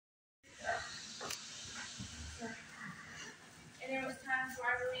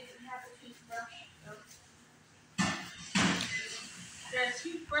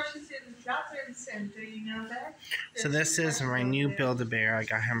shopping center, you know that? So this is my new Build-A-Bear. I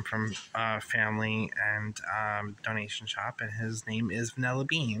got him from family and donation shop, and his name is Vanilla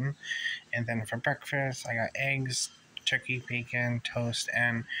Bean. And then for breakfast, I got eggs, turkey, bacon, toast,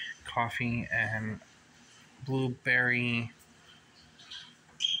 and coffee, and blueberry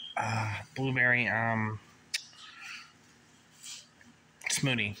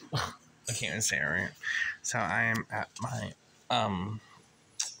smoothie. I can't even say it right. So I am at my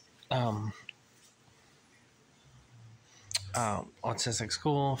autistic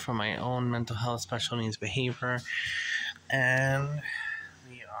school for my own mental health special needs behavior, and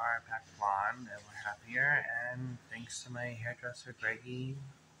we are back blonde and we're happier, and thanks to my hairdresser Greggy,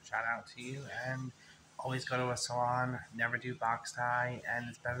 shout out to you. And always go to a salon, never do box dye, and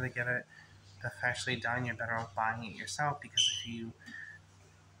it's better to get it professionally done. You're better off buying it yourself, because if you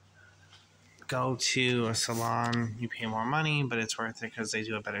go to a salon, you pay more money, but it's worth it because they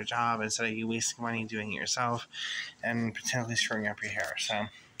do a better job instead of you wasting money doing it yourself and potentially screwing up your hair. So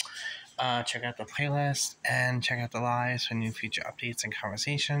check out the playlist and check out the lives for new future updates and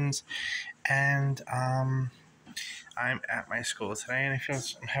conversations. And I'm at my school today, and I feel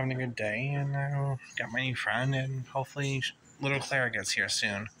I'm having a good day, and I got my new friend, and hopefully little Clara gets here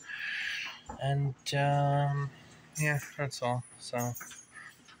soon. And yeah, that's all. So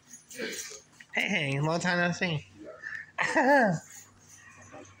hey, long time no see.